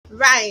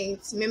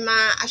Right,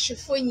 mema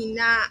ashifo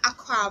nyina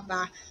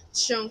akwaba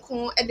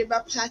chonko edeba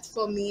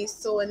platform yi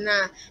so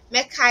na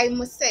mekai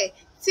mo say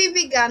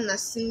TV Ghana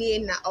sunie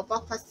na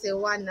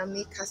obapasewa na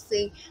meka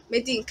say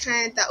medi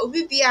nkan da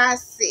obi bia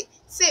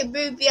say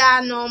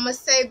bibia no mo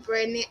say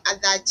brene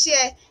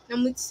adaje na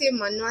mutie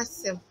manu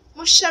asem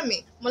mo hwe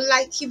me mo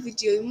like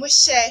video yi mo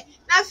share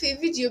na fe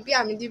video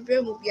bia me di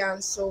bre mu bia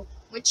nso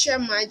mo chere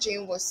mo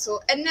adwen wo so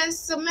enen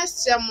so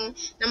mesra mo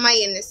na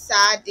maye ne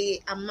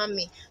saade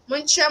amame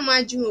Moncha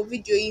maju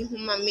video yi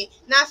huma me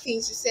na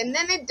afin so se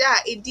nene da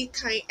edi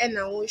kan e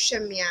na wo hwe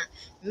me a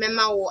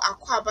mema wo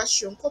akwa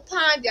abashon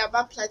kopa de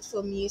aba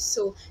platform yi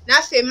so na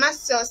afi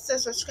master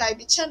subscribe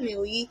the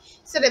channel yi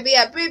so da be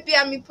ya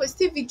bia me post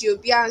video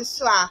bia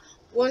nso a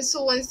won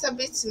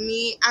sabet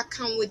me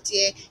akan wo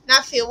de na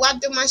afi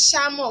wadoma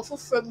shama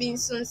ofofro bi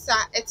nso nsa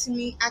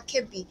etimi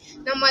akabi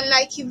na ma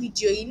like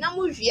video yi na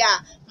mo wi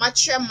a ma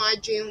tre ma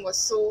adwen wo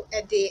so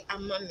e de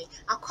amame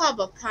akwa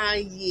abapa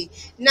yi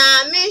na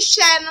me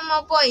share no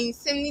my boy in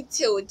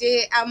semnity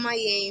de ama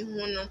yen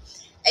hu no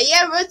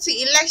eye road to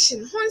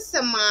election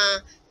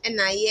honsema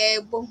na ye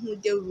bohu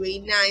de we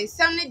na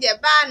nsam ne de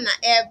ba na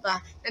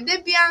eba na de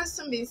bia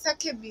nso bi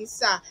nsaka bi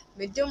nsa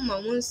me de ma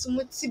won nso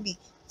mutibi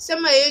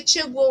sema ye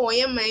chego won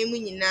ye man mu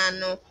nyina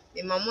no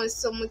me ma mo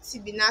nso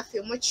mutibi na afi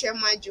mo kire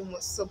ma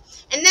adwumo so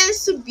enen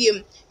so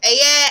biem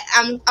eye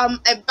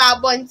eba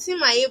bonti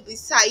ma ye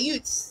bisa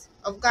youth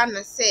of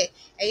Ghana say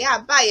eye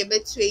aba ye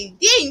betu e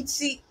die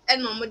nti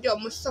and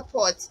mama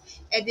support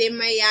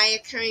my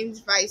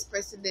current vice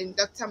president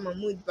Dr.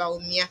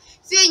 Bawumia.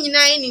 Say you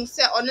know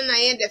say on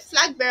the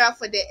flag bearer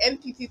for the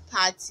MPP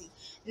party.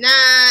 Na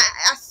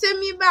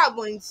asemi ba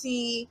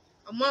bonti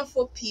a month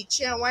for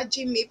peach and what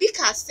Jimmy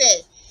because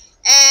say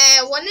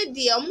one of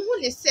the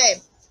who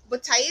say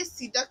but I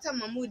see Dr.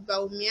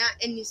 Bawumia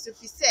and his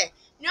officer.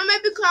 No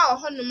maybe call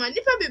honoma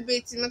nipa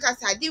bebeti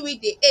because I did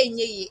with the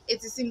enye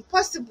it is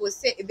impossible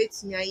say a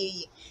bit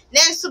me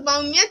then so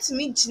Bawumia to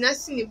me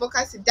jinasi ni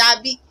bokas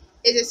dabi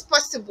it is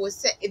possible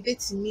say a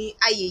bit me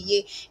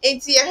ayeye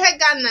enti ye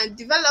Ghana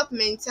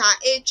development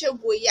a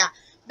boya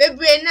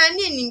bebre na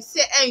ni nim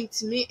say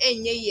entimi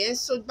enye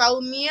so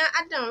Bawumia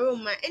adan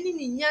Roma eni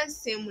ni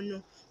nyansem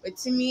no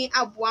wetimi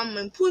aboa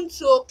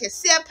manpuntuo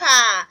kese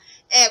pa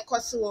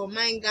koso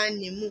man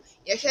Ghana mu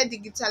ye hwe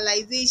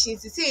digitalization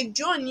say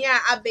drone ya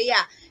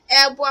abeya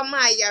ebo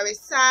ma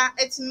yaresa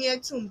etimi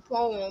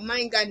etumpo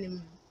man Ghana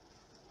mu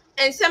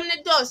ensem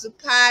ne dos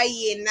pa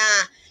ye na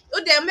o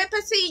de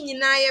mepese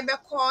nyina ye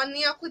beko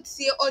ne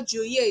akotie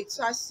audio ye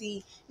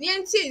etwasi ne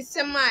enti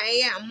ensem a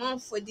eye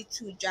amanfo de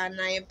tu dwa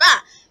na ye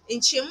ba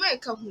nchiemu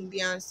eka hu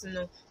bianso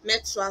no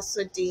metro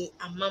aso de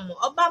amamo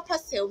oba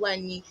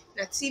pasewani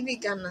na TV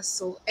Ghana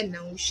so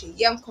na wo hwe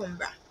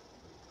yenkombra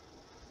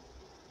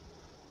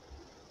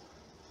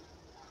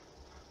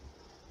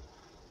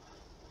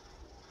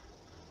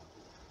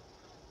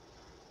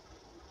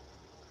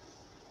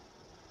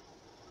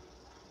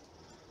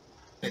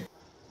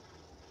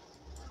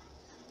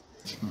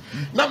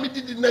na me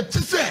did na ti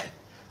say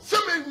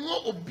me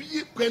wo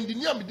obi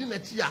kwandini a me di na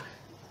ti a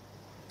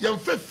ye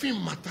mfa fin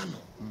mata no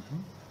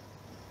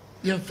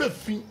ye mfa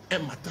fin e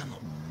mata no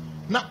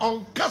na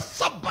onka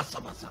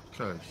sabasabasa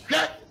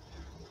hwe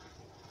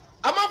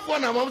amafo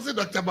na mom say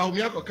Dr.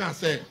 Bawumia Koka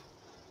say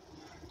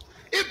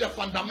if the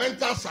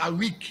fundamentals are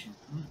weak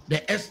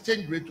the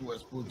exchange rate will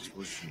explode.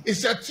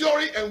 It's a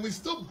theory and we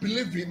still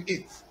believe in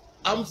it.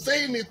 I'm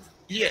saying it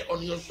here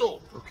on your show.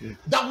 Okay.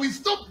 That we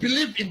still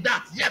believe in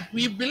that. Yes,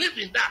 we believe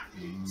in that.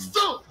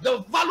 Still, the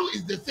value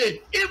is the same.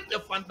 If the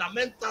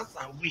fundamentals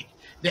are weak,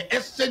 the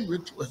exchange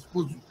rate will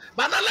expose you.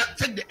 But now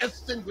let's take the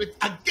exchange rate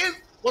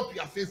against what we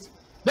are facing.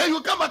 Then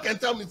you come back and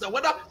tell me sir,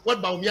 whether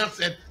what Bawumia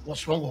said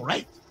was wrong or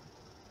right.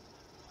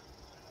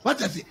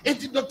 What I say?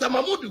 Ain't Dr.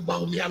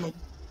 Bawumia no?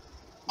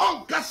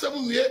 On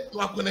kasem we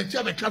no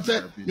akonachi be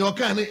kase your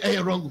kan e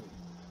wrong.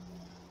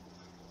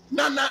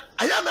 Nana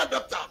ayana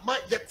doctor ma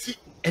yeti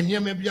enye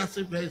bia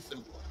say very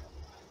simple.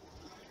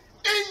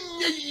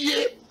 Enye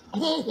ye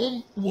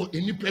honhom wo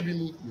enipa bi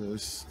mu.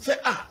 Yes. Say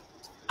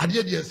ade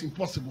dey is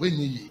impossible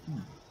enye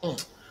ye.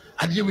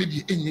 Ade we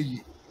dey enye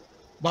ye.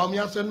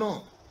 Bawumia say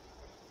no.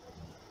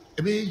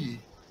 Ebe ye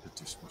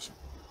It is possible.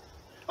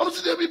 I'm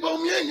say dey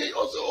Bawumia enye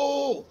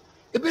also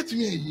ebe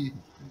timi ye.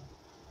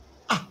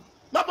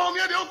 Na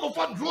Bawumia dey go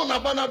for drone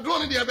abana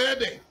drone dey be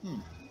there.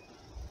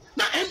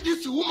 Na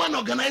NDC woman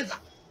organizer.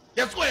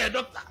 Yes, why a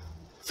doctor.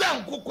 Say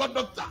Nkoko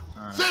doctor.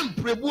 Say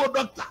Mprebuo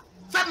doctor.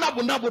 Say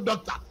Nabo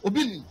doctor.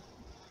 Obini.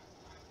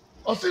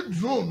 O say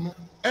drone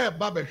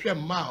ba be hwe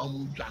ma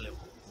omu dwale.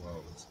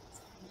 Wow.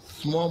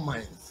 Small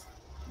minds.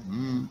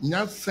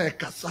 Nya say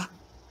kasa.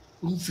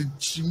 Unse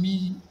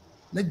Jimmy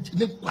ne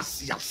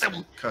kwasi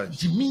asem.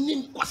 Jimmy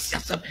ne kwasi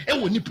asem e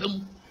woni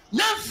pam.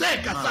 Nya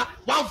say kasa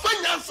wan fa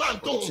nya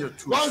santo.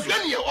 Wan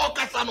hwe ne o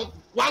kasa no.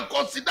 One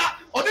consider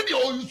already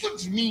or you should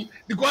Jimmy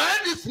because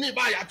this me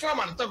by a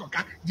trauma and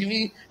talk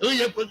Jimmy but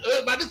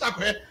this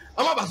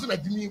I'm about to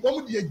Jimmy what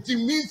would you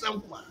Jimmy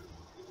some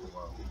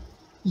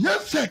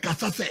yes sir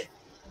kasa say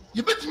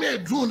you bet me a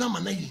drone na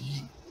mana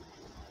yi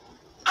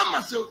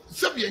ama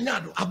sebi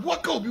enyado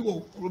aboaka obi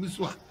wo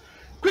robiswa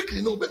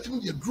quickly no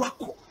betimi ye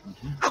druako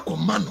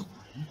akomano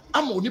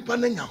ama onipa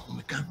na nya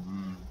homeka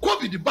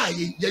covid ba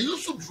ye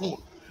use drone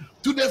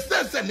to the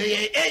sense na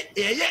ye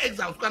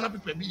exam kana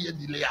people bi ye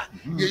delay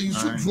ye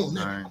use drone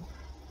na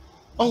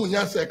on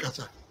nya se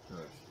kasa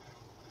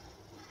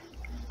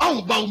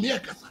on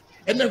Bawumia kasa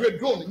ene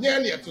drone nya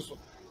na yeteso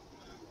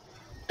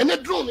ene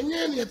drone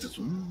nya na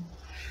yeteso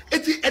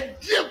eti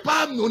edie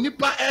pa no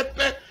nipa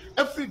epe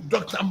every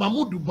doctor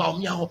Mamudu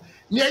Bawumia ho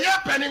ne ye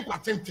penin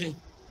kwatenten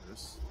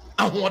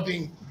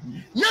ahoden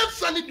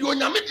nyansa ni di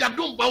onyame dia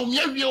dom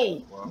Bawumia wie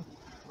o.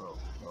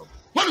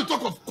 When you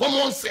talk of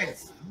common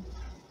sense,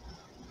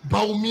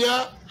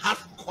 Bawumia has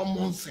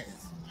common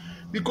sense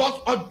because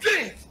of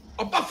dreams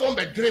about form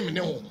a dream in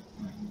home.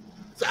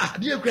 So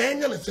dear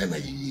grandson and say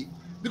ye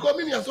because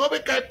many as over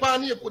kai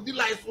pan ye could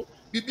life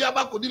bibia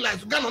ba could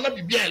life Ghana na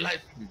bibia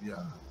life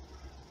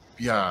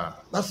Yeah.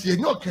 that's you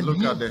know can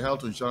look at the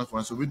health insurance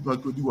fund so we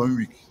could do 1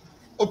 week.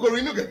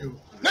 Okorinu get you.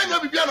 Na nya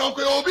bibia na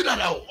onko obi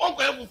dada o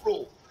onko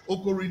efufro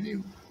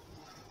okorinu.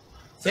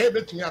 Say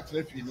betumi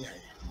atrefi ni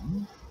aye.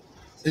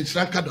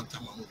 Inshanka Dr.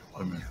 Mahama.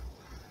 Amen.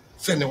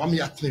 Say ne wame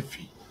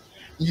atrefi.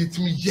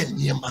 Yitimi ye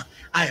niema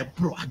aye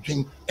bro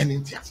adwen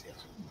enti ase.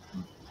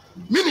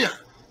 Minia.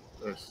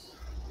 Yes.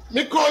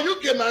 Me call you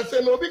can I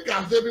say no be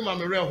can say be ma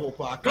me re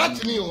hope.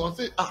 Catch me on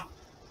say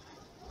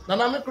na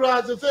na me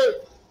cry say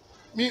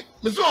me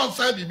so on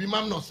side be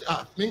mam no say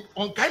me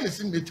on kind of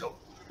signature.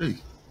 Hey.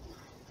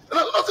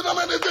 Nothing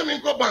na they say me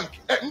go bank.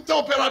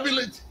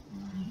 Interoperability.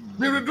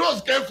 Me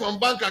withdrawals came from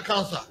bank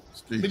accounts.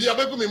 Me dey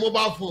abeg me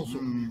mobile phone so.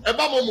 E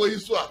ba mo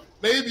isu a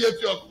na e bi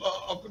eti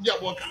okudi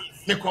aboka.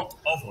 Me ko.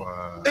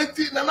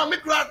 Eti na me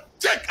cry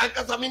check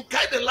akasa me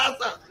kind the last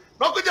time.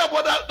 No okudi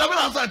aboda na me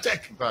answer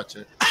check.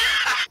 Check.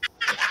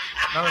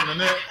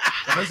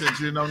 Na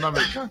say na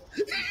make.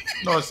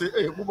 No say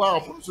mobile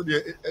phone so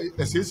dey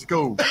say sika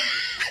o.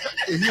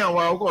 Here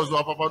wa go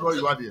so papa do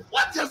you are there.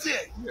 What you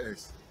say?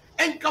 Yes.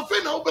 And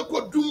cafe na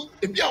obeko dum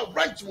e bi a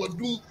branch wo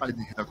dum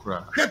Adi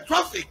hakura. the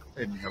traffic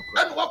Adi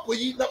hakura. and what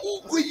koyi na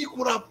ukoyi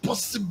kura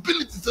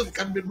possibilities of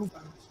can be do.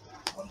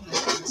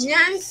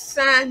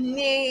 Nyansa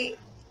ne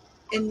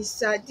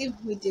enisadi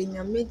with the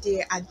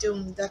nyamede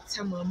adom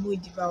Dr. Mahama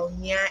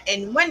Bawumia.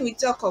 And when we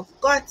talk of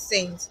God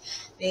saints,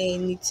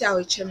 Nitia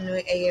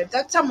Ochemno,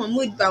 Dr.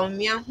 Mahama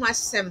Bawumia who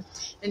asem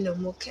eno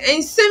moke.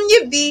 And some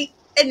ye be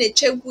ene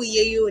chegu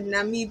ye yo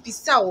na mi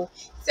bisawo.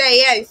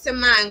 Say yeah,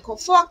 sema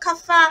nkofo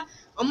kafa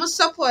almost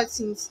support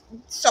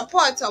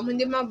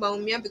Omundema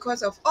Bawumia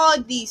because of all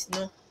these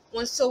no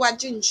one so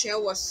wajin share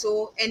was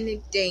so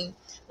anything.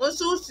 One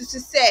so to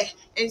say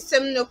and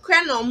some no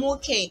crown or more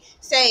can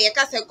say a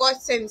cast a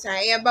God sent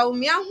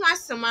Bawumia who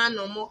has some man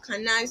or more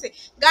can I say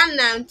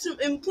Ghana to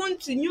impun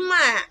to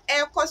Numa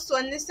air cost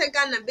one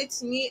Ghana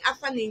bets me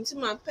after into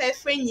my pay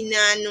friend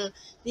Nino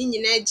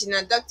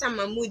Nina Dr.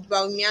 Mahama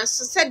Bawumia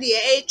so said the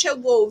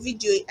HO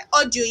video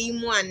audio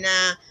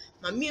imuana.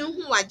 Mami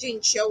who wadwen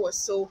share was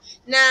so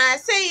na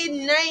say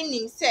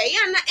nine say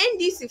ya na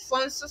NDC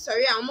fund so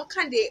sorry omo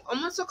kan de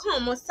omo so kan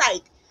omo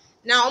side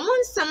na omo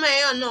nsama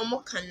ya na omo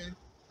kan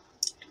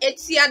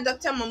etia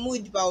Dr. Mahama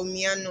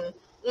Bawumia no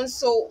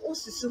nso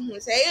ususu hu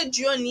say ya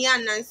duo ni ya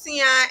nansi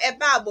ya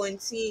eba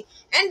abonti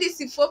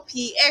NDC for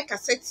P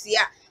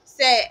kasetia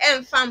say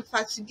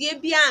emfa tudie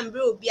bia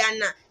ambre obi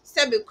ana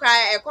say be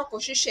cry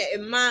ekwakohwehwe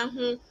emma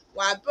hu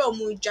wa bro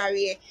mu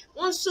dware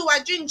won so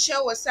wadwen che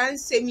wo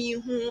sansemi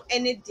hu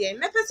ene de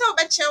mepese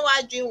obeche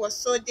wadwen wo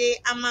so de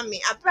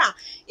amame abra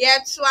ye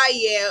to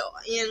aye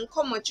yen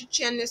komo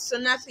twetwe ne so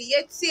na fe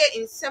yetie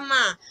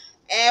nsema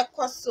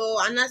ekoso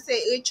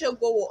anase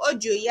echego wo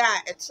audio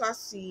ya eto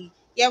asi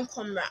yen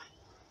komra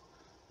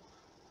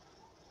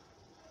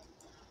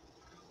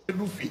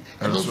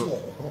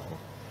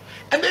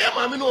And they are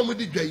mammy no more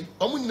DJ,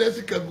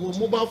 Omunesica go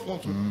mobile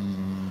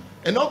phone.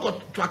 And all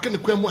got tracking the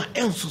Quemo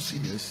and so see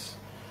this.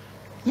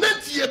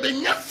 Next year, the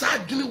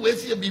Yasa didn't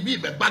waste your baby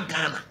by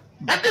Bagana.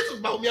 And this is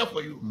Bawumia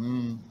for you.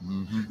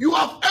 You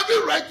have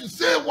every right to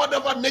say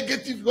whatever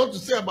negative you want to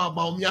say about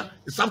Bawumia.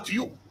 It's up to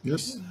you.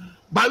 Yes.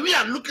 But we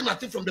are looking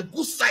at it from the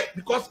good side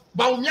because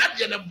Bawumia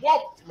did a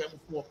bomb to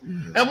Memo.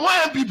 And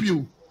why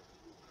people?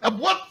 A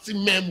what to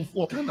Memo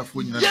for?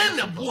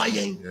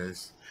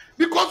 Yes.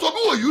 Because of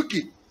who UK,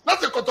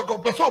 that's a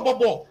Kotoko Person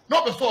Bobo,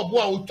 not Person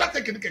Boa, who try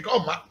to take it to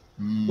Koma.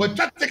 When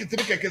try to take it to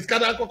the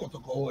Keskana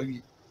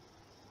Kotoko.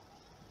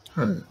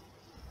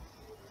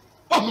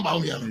 What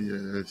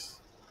Bawumia? Yes.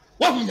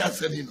 What we are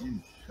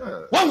saying,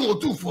 what will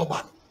do for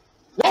one?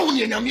 What will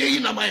you name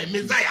in my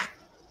Messiah?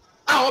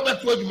 I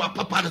hope told you my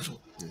papa.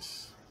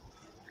 Yes.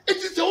 It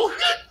is the old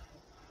head.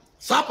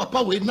 Sa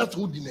papa will not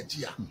hold in it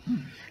here.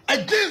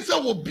 Against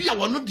there will be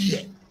our no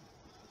dear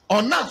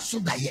or not so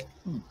that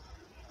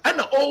and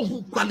all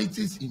who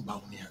qualities in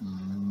Bawumia.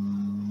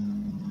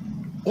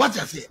 What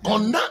I say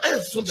on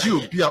that so that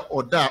you be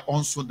or that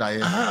on so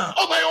that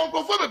oh my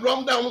uncle for the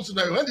ground down so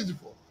that when is it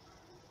for?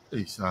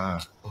 Yes,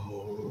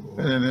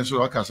 and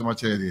so I can't so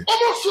much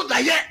almost so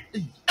that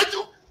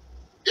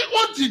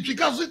want to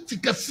because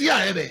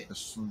Tikasia ede.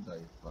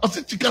 I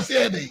said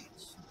Tikasia ede.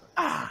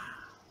 Ah.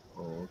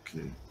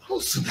 Okay.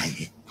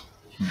 Usunaye.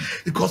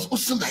 Because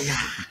Usunaya,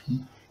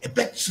 a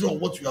bet sure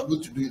what you are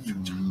going to do in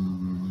future.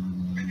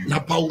 Na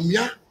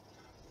Bawumia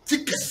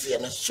Tikasia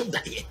na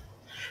Sundaye.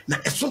 Na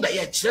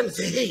Sundaye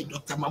say, hey,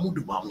 Dr. Mahmoud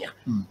Bawumia,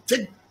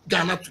 take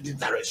Ghana to this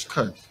direction.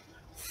 Okay.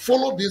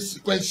 Follow this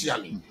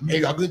sequentially, and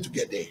you are going to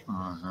get there.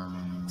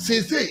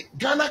 Say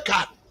Ghana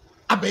card,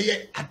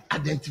 abeye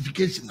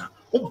identification na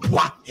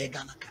obwa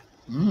Ghana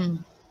card.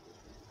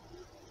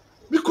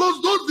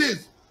 Because those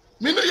days,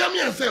 me no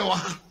yami and say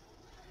waha.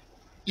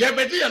 Yeah,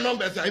 but your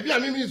number say if you are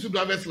me use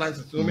driver's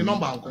license, so me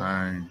number uncle.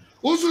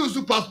 Also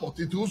use passport,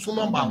 it also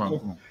number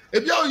uncle.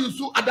 If you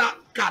use other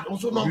card,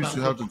 also number.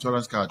 You have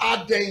insurance card.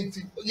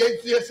 Identity,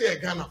 yes,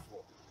 Ghana for.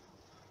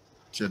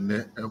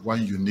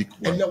 One unique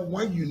one. And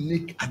one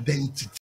unique identity.